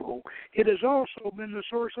evil, it has also been the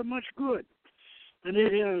source of much good, and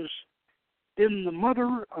it has been the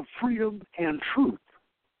mother of freedom and truth.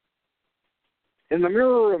 In The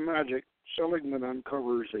Mirror of Magic, Seligmann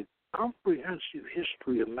uncovers a comprehensive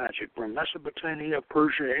history of magic from Mesopotamia,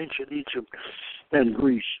 Persia, ancient Egypt, and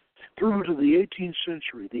Greece through to the 18th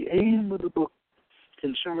century. The aim of the book,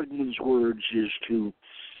 in Seligmann's words, is to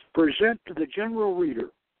present to the general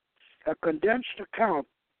reader a condensed account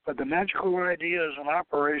of the magical ideas and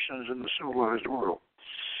operations in the civilized world.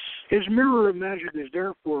 His Mirror of Magic is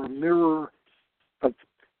therefore a mirror of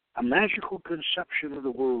a magical conception of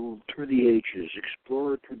the world through the ages,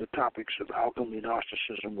 explored through the topics of alchemy,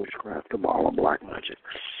 Gnosticism, witchcraft, Kabbalah, black magic,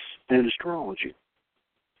 and astrology.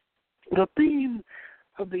 The theme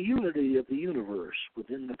of the unity of the universe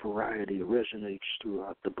within the variety resonates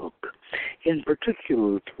throughout the book, in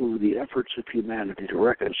particular through the efforts of humanity to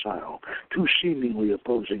reconcile two seemingly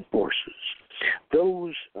opposing forces,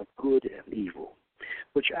 those of good and evil,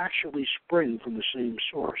 which actually spring from the same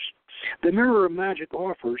source. The Mirror of Magic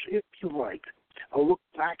offers, if you like, a look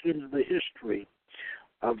back into the history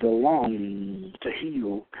of the longing to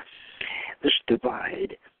heal this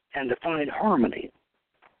divide and to find harmony.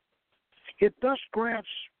 It thus grants,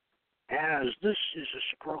 as this is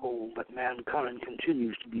a struggle that mankind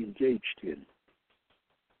continues to be engaged in,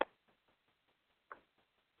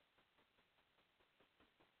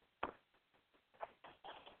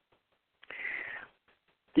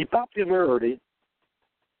 the popularity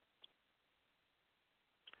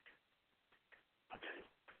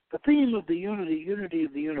the theme of the unity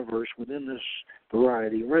of the universe within this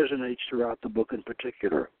variety resonates throughout the book in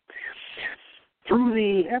particular. Through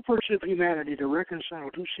the efforts of humanity to reconcile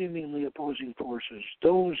two seemingly opposing forces,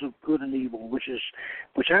 those of good and evil,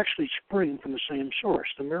 which actually spring from the same source,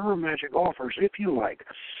 the Mirror of Magic offers, if you like,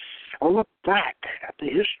 a look back at the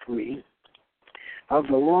history of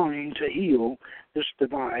the longing to heal this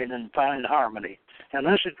divide and find harmony. And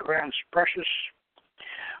thus it grants precious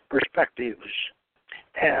perspectives,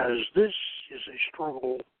 as this is a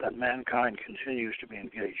struggle that mankind continues to be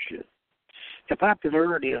engaged in. The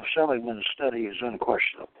popularity of Seligmann's study is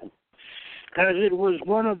unquestionable. as it was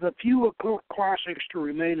one of the few occult classics to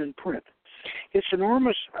remain in print. Its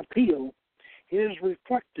enormous appeal is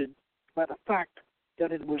reflected by the fact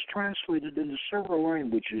that it was translated into several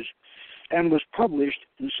languages and was published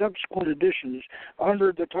in subsequent editions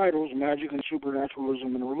under the titles Magic and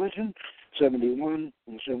Supernaturalism and Religion, 71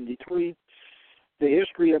 and 73, The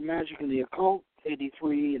History of Magic and the Occult,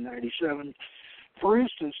 83 and 97. For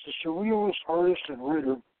instance, the surrealist artist and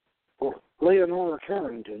writer Leonora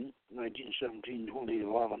Carrington,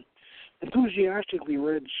 1917-2011, enthusiastically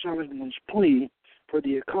read Seligmann's plea for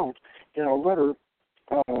the occult in a letter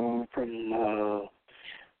from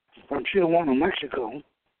Tijuana, Mexico.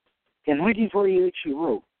 In 1948, she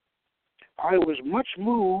wrote, "I was much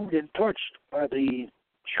moved and touched by the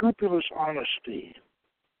scrupulous honesty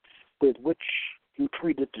with which you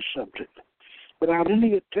treated the subject, without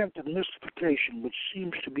any attempt at mystification, which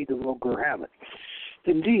seems to be the vulgar habit.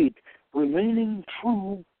 Indeed, remaining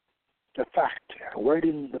true to fact and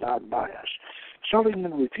writing without bias,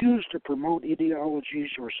 Seligmann refused to promote ideologies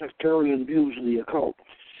or sectarian views of the occult.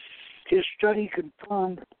 His study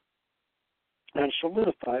confirmed and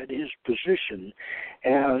solidified his position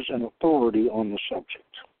as an authority on the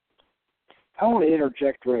subject." I want to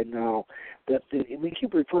interject right now that we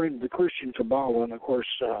keep referring to the Christian Kabbalah, and of course,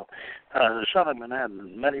 Seligmann had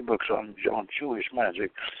many books on Jewish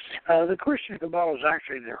magic. The Christian Kabbalah is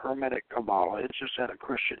actually the Hermetic Kabbalah. It just had a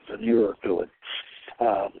Christian veneer to it.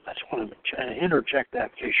 I just want to interject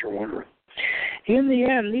that in case you're wondering. In the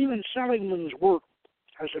end, even Seligmann's work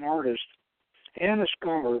as an artist and a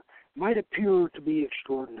scholar might appear to be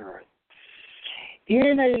extraordinary.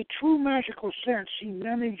 In a true magical sense, he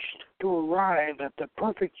managed to arrive at the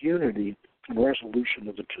perfect unity and resolution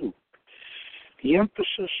of the two. The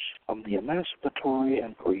emphasis on the emancipatory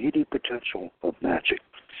and creative potential of magic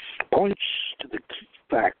points to the key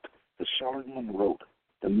fact that Seligmann wrote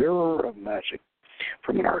The Mirror of Magic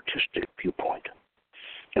from an artistic viewpoint.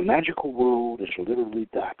 The magical world is literally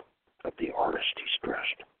that of the artist, he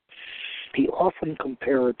stressed. He often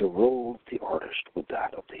compared the role of the artist with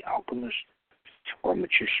that of the alchemist or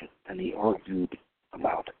magician, and he argued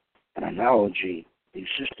about an analogy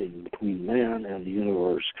existing between man and the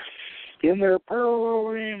universe in their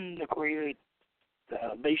parallel aim to create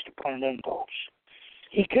based upon impulse.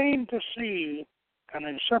 He came to see an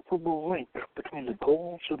inseparable link between the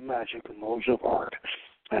goals of magic and those of art,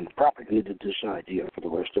 and propagated this idea for the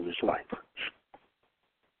rest of his life.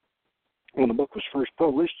 When the book was first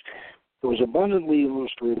published, it was abundantly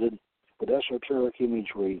illustrated with esoteric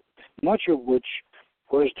imagery, much of which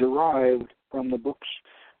was derived from the books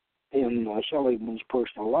in Seligmann's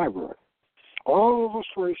personal library. All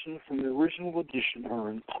illustrations from the original edition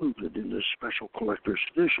are included in this special collector's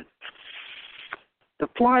edition. The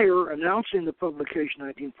flyer announcing the publication in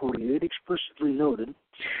 1948 explicitly noted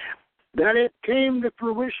that it came to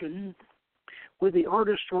fruition with the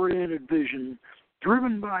artist-oriented vision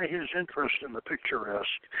driven by his interest in the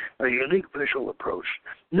picturesque, a unique visual approach.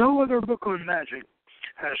 No other book on magic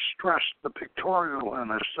has stressed the pictorial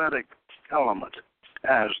and aesthetic element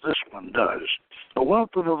as this one does. A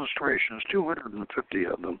wealth of illustrations, 250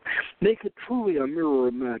 of them, make it truly a mirror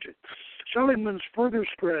of magic. Seligmann's further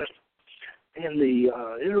stressed in the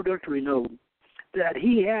introductory note that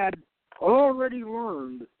he had already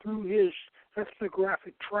learned through his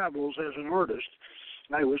ethnographic travels as an artist.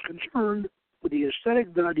 I was concerned with the aesthetic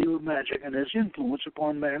value of magic and its influence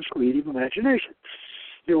upon man's creative imagination.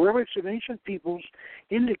 The relics of ancient peoples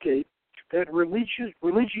indicate that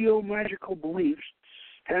religio-magical beliefs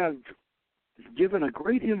have given a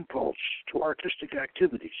great impulse to artistic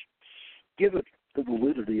activities, given the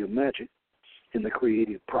validity of magic in the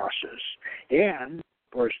creative process, and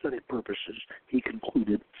for aesthetic purposes, he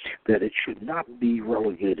concluded that it should not be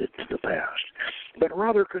relegated to the past, but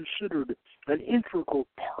rather considered an integral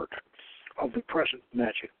part of the present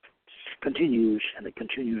magic. Continues, and it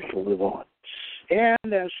continues to live on.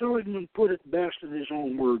 And as Seligmann put it best in his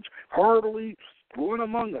own words, hardly one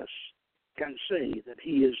among us can say that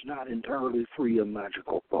he is not entirely free of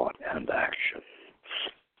magical thought and action.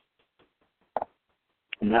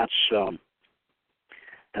 And that's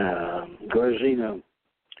Garzina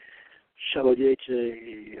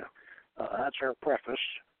Celodete, that's her preface.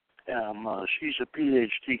 She's a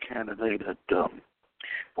PhD candidate at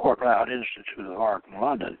Portland Institute of Art in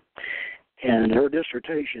London, and her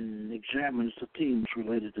dissertation examines the themes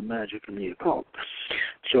related to magic and the occult.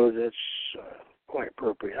 So that's quite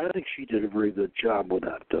appropriate. I think she did a very good job with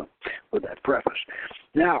that preface.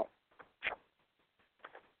 Now,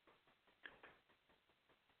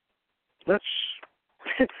 let's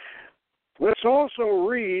also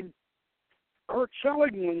read Kurt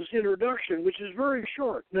Seligmann's introduction, which is very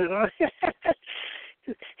short.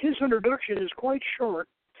 His introduction is quite short,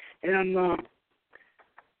 and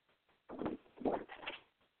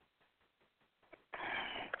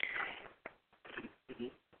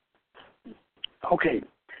okay.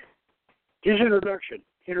 His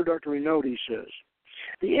introductory note, he says,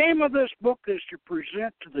 the aim of this book is to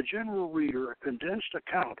present to the general reader a condensed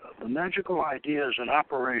account of the magical ideas and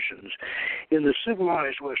operations in the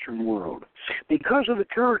civilized Western world. Because of the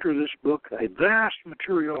character of this book, a vast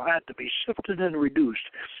material had to be sifted and reduced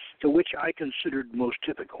to which I considered most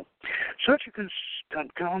typical. Such a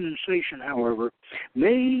condensation, however,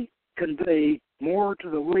 may convey more to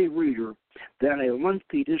the lay reader than a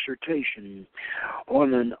lengthy dissertation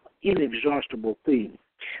on an inexhaustible theme.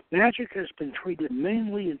 Magic has been treated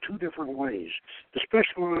mainly in two different ways. The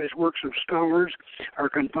specialized works of scholars are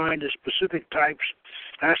confined to specific types,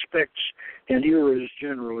 aspects, and eras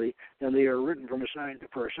generally, and they are written for a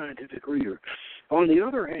scientific reader. On the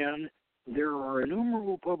other hand, there are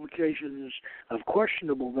innumerable publications of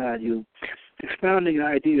questionable value, expounding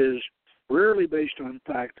ideas rarely based on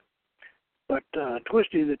fact, but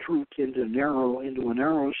twisting the truth into a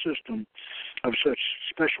narrow system of such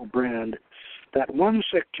special brand that one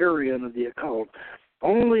sectarian of the occult,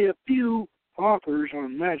 only a few authors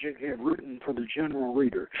on magic have written for the general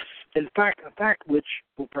reader. In fact, a fact which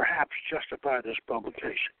will perhaps justify this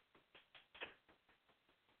publication.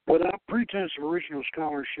 Without pretense of original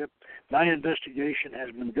scholarship, my investigation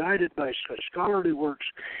has been guided by such scholarly works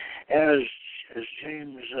as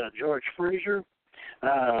James George Fraser,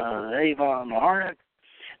 Avon Harnack,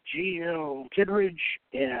 G.L. Kittredge,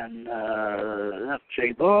 and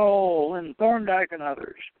F.J. Ball, and Thorndike, and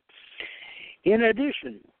others. In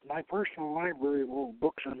addition, my personal library of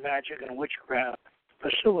books on magic and witchcraft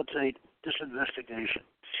facilitate this investigation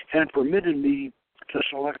and permitted me to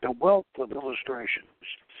select a wealth of illustrations,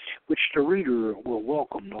 which the reader will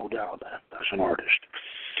welcome, no doubt, as an artist.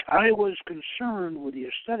 I was concerned with the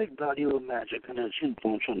aesthetic value of magic and its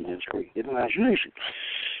influence on man's creative imagination.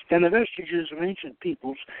 And the vestiges of ancient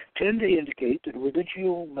peoples tend to indicate that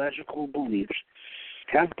religio-magical beliefs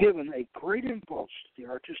have given a great impulse to the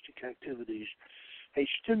artistic activities, a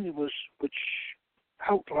stimulus which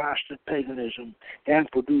outlasted paganism and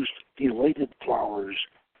produced elated flowers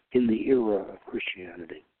in the era of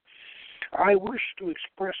Christianity. I wish to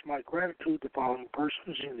express my gratitude to the following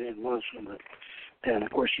persons in Muslim, and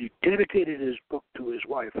of course he dedicated his book to his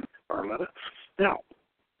wife, Arletta. Now,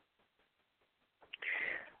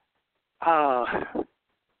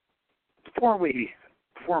 before we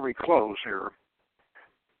close here,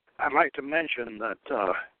 I'd like to mention that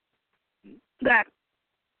that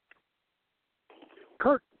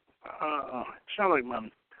Kurt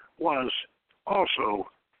Seligmann was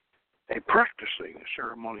also a practicing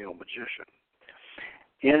ceremonial magician.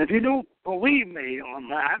 And if you don't believe me on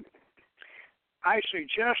that, I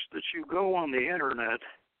suggest that you go on the internet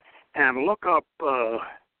and look up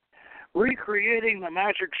recreating the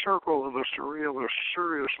magic circle of a surrealist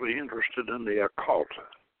seriously interested in the occult.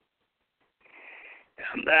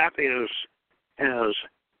 And that is as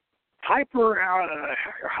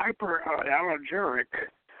hyper-allegoric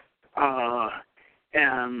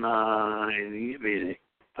and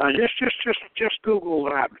just Google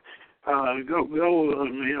that.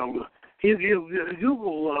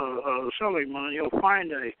 Google Seligmann, you'll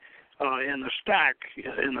find in the stack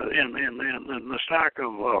in the stack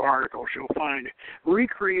of articles, you'll find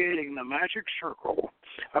recreating the magic circle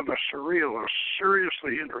of a surrealist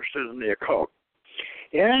seriously interested in the occult.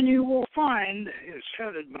 And you will find it's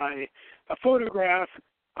headed by a photograph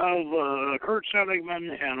of Kurt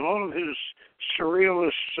Seligmann and all of his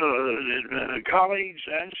surrealist colleagues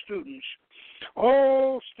and students,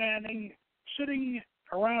 all sitting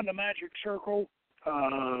around a magic circle,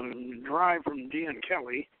 derived from D.N.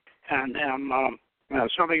 Kelly, and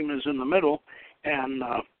Seligmann is in the middle, and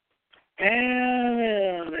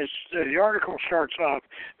the article starts off,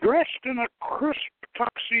 dressed in a crisp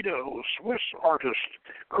tuxedo, Swiss artist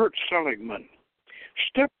Kurt Seligmann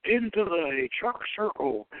stepped into the chalk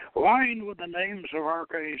circle lined with the names of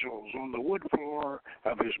archangels on the wood floor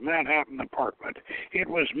of his Manhattan apartment. It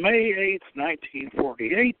was May 8th,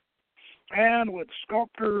 1948, and with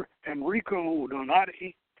sculptor Enrico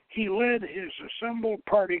Donati, he led his assembled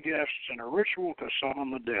party guests in a ritual to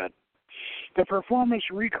summon the dead. The performance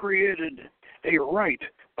recreated a rite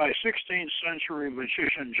by 16th century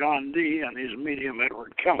magician John Dee and his medium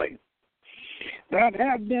Edward Kelly that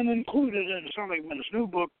had been included in Seligmann's new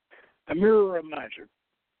book, The Mirror of Magic.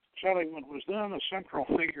 Seligmann was then a central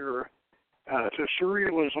figure to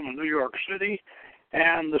surrealism in New York City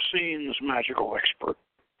and the scene's magical expert.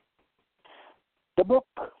 The book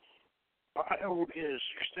filed his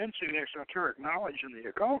extensive esoteric knowledge in the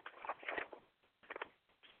occult,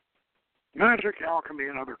 magic, alchemy,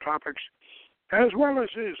 and other topics, as well as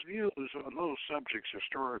his views on those subjects'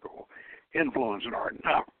 historical influence in art.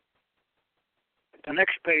 Now, the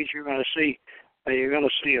next page you're going to see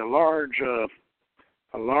a large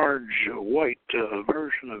white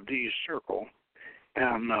version of D's circle,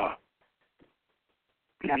 and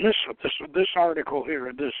this article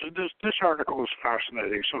here, this article is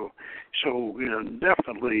fascinating. So you know,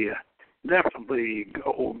 definitely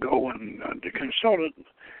go and consult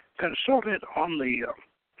it on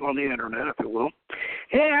the internet, if you will.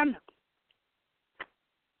 And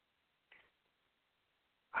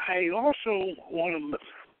I also want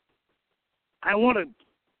to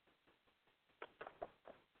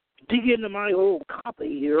dig into my old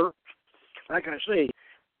copy here, like I say,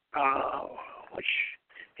 which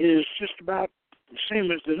is just about the same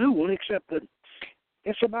as the new one, except that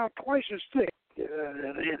it's about twice as thick.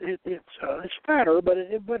 It's fatter, but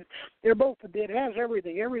they're both. It has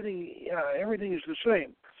everything. Everything is the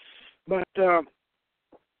same. But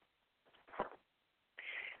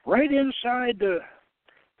right inside the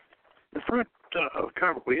front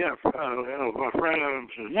cover, we have Fred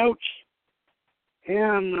Adams' notes,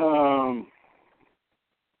 and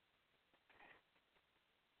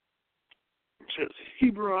it says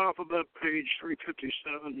Hebrew alphabet, page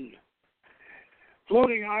 357.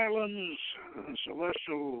 Floating islands,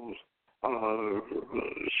 celestial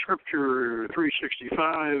scripture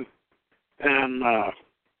 365, and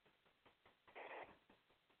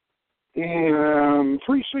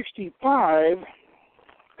 365,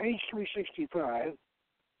 page 365.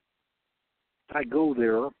 I go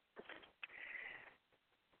there.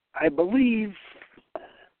 I believe.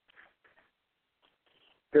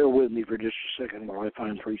 Bear with me for just a second while I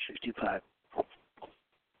find 365.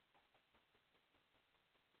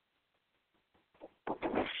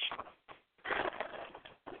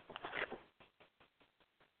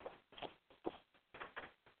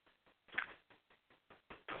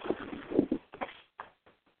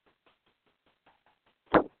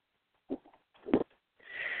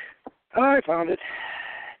 I found it.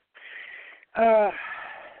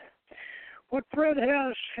 What Fred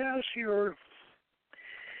has here,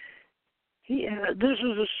 this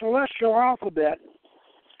is a celestial alphabet,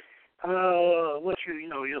 which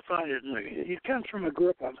you'll find it. It comes from a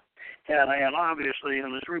Agrippa, and obviously,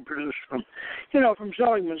 and it's reproduced from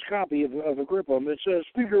Seligmann's copy of Agrippa. It says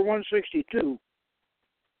Figure 162.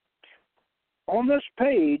 On this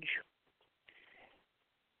page,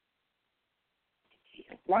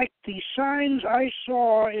 like the signs I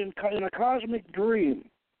saw in a cosmic dream.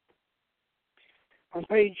 On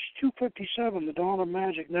page 257, The Dawn of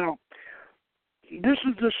Magic. Now, this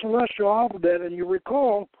is the celestial alphabet, and you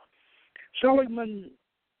recall Seligmann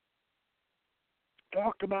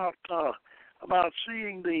talked about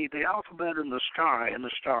seeing the alphabet in the sky and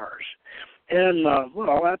the stars, and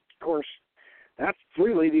that, of course, that's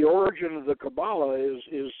really the origin of the Kabbalah is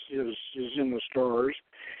in the stars,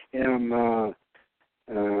 and the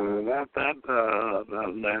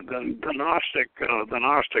Gnostic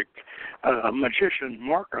magician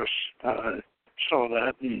Marcus saw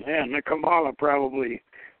that, and the Kabbalah probably,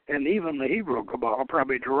 and even the Hebrew Kabbalah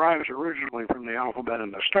probably derives originally from the alphabet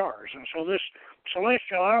and the stars. And so this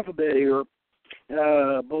celestial alphabet here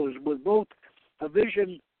was both a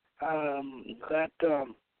vision that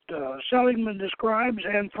Seligmann describes,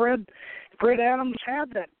 and Fred Adams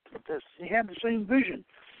had that. He had the same vision,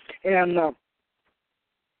 and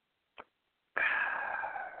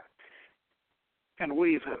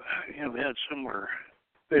we've had similar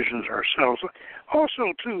visions ourselves.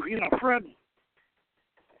 Also, too, Fred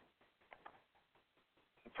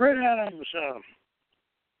Adams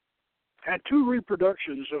had two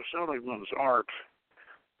reproductions of Seligmann's art.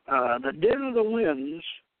 The Den of the Winds,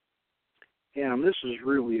 and this is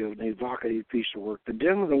really an evocative piece of work. The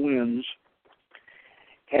Den of the Winds,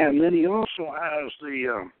 and then he also has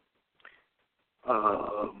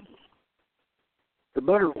the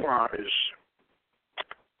butterflies.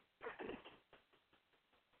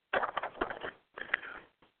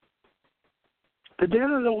 The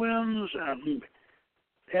Den of the Winds and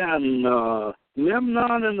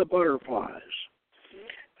Memnon and the butterflies,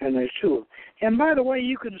 and there's two. And by the way,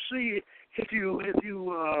 you can see if you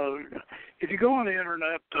go on the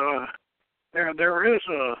internet, there is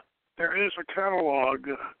a catalog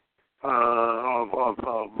of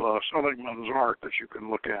Seligmann's art that you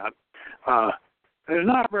can look at. There's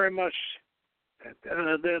not very much.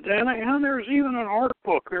 And there's even an art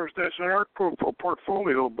book. There's an art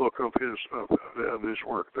portfolio book of his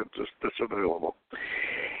work that's available.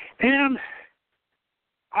 And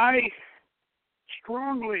I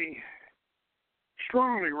strongly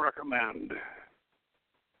recommend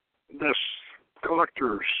this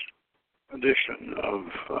collector's edition of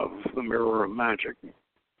The Mirror of Magic.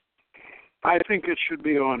 I think it should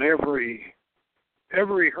be on every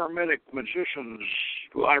Hermetic magician's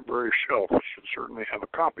library shelf. Should certainly have a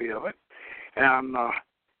copy of it, and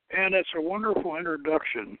it's a wonderful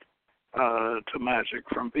introduction to magic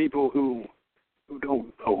from people who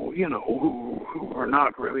don't know, who are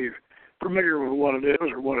not really familiar with what it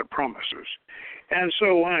is or what it promises. And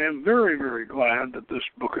so I am very, very glad that this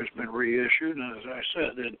book has been reissued. And as I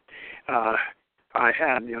said, I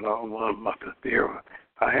had,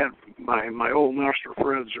 I had my old Master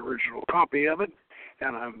Fred's original copy of it,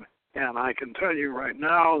 and I can tell you right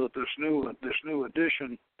now that this new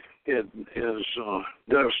edition, it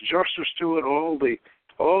does justice to it. All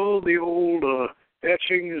the old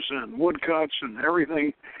etchings and woodcuts and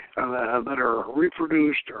everything that are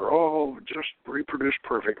reproduced are all just reproduced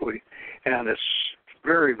perfectly, and it's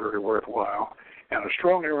very, very worthwhile, and I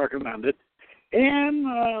strongly recommend it. And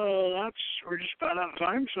we're just about out of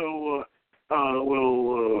time, so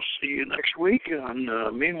we'll see you next week, and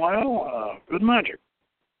meanwhile, good magic.